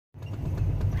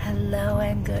Hello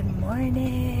and good morning.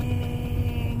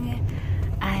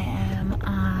 I am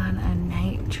on a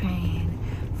night train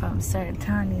from Surat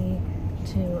Thani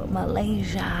to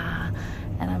Malaysia,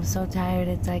 and I'm so tired.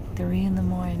 It's like 3 in the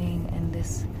morning, and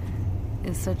this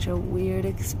is such a weird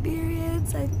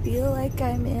experience. I feel like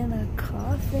I'm in a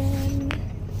coffin.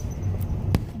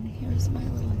 And here's my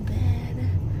little bed.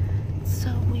 It's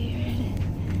so weird.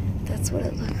 That's what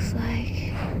it looks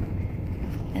like.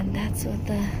 And that's what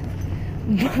the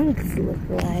bunks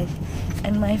look like.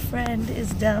 And my friend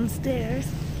is downstairs.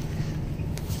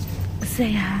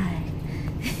 Say hi.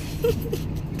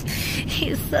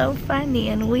 He's so funny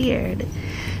and weird.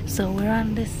 So we're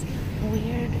on this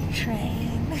weird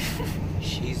train.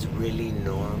 She's really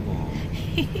normal.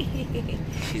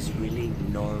 She's really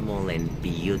normal and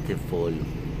beautiful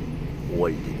all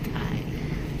the time.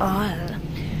 Oh.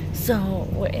 So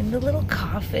we're in the little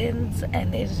coffins,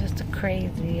 and it's just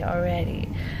crazy already.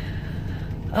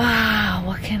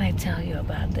 What can I tell you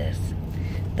about this?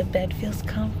 The bed feels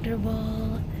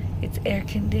comfortable. It's air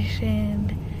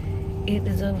conditioned. It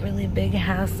is a really big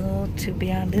hassle to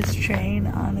be on this train,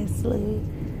 honestly.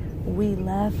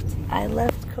 I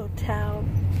left Koh Tao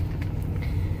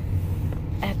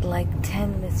at like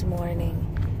 10 this morning,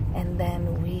 and then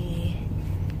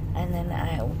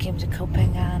I came to Koh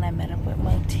Phangan. I met up with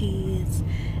my T's,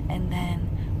 and then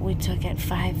we took at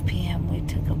 5 p.m. we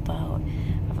took a boat,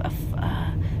 a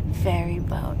ferry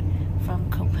boat from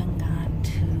Koh Phangan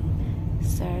to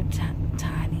Surat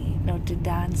Thani, to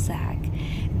Dansak.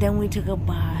 Then we took a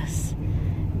bus.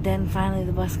 Then finally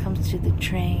the bus comes to the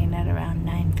train at around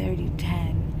 9:30,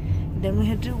 10. Then we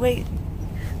had to wait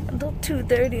until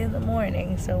 2:30 in the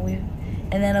morning.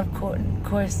 And then of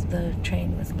course the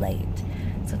train was late.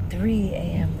 So 3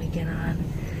 a.m. we get on,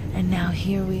 and now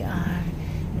here we are,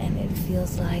 and it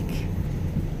feels like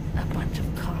a bunch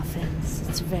of coffins.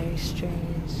 It's very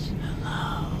strange.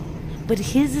 Hello. But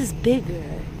his is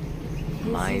bigger.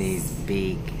 Mine is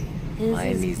big.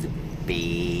 Mine is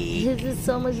big. His is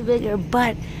so much bigger,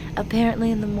 but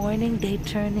apparently in the morning they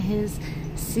turn his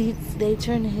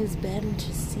bed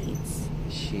into seats.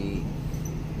 She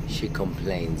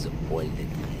complains all the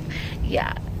time.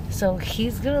 Yeah. So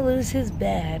he's gonna lose his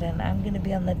bed, and I'm gonna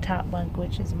be on the top bunk,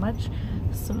 which is much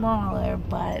smaller,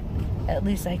 but at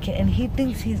least I can. And he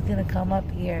thinks he's gonna come up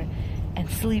here and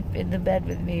sleep in the bed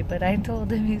with me, but I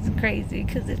told him he's crazy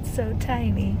because it's so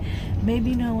tiny.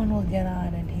 Maybe no one will get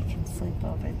on and he can sleep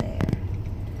over there.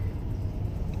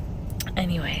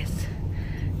 Anyways,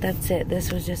 that's it.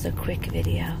 This was just a quick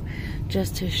video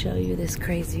just to show you this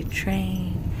crazy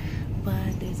train.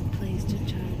 But there's a place to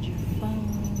charge your phone.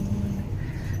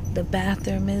 The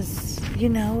bathroom is,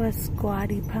 a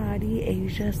squatty potty,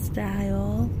 Asia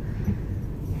style.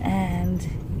 And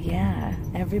yeah,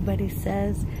 everybody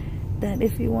says that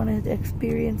if you want to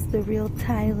experience the real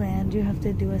Thailand, you have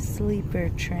to do a sleeper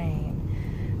train.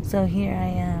 So here I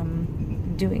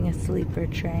am doing a sleeper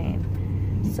train.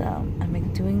 So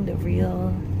I'm doing the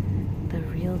real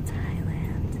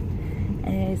Thailand.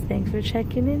 Anyways, thanks for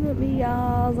checking in with me,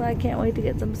 y'all. So I can't wait to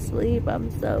get some sleep. I'm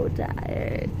so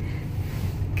tired.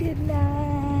 Good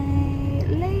night.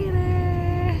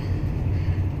 Later.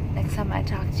 Next time I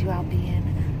talk to you, I'll be in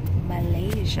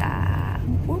Malaysia.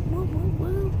 Whoop, whoop, whoop,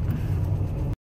 whoop.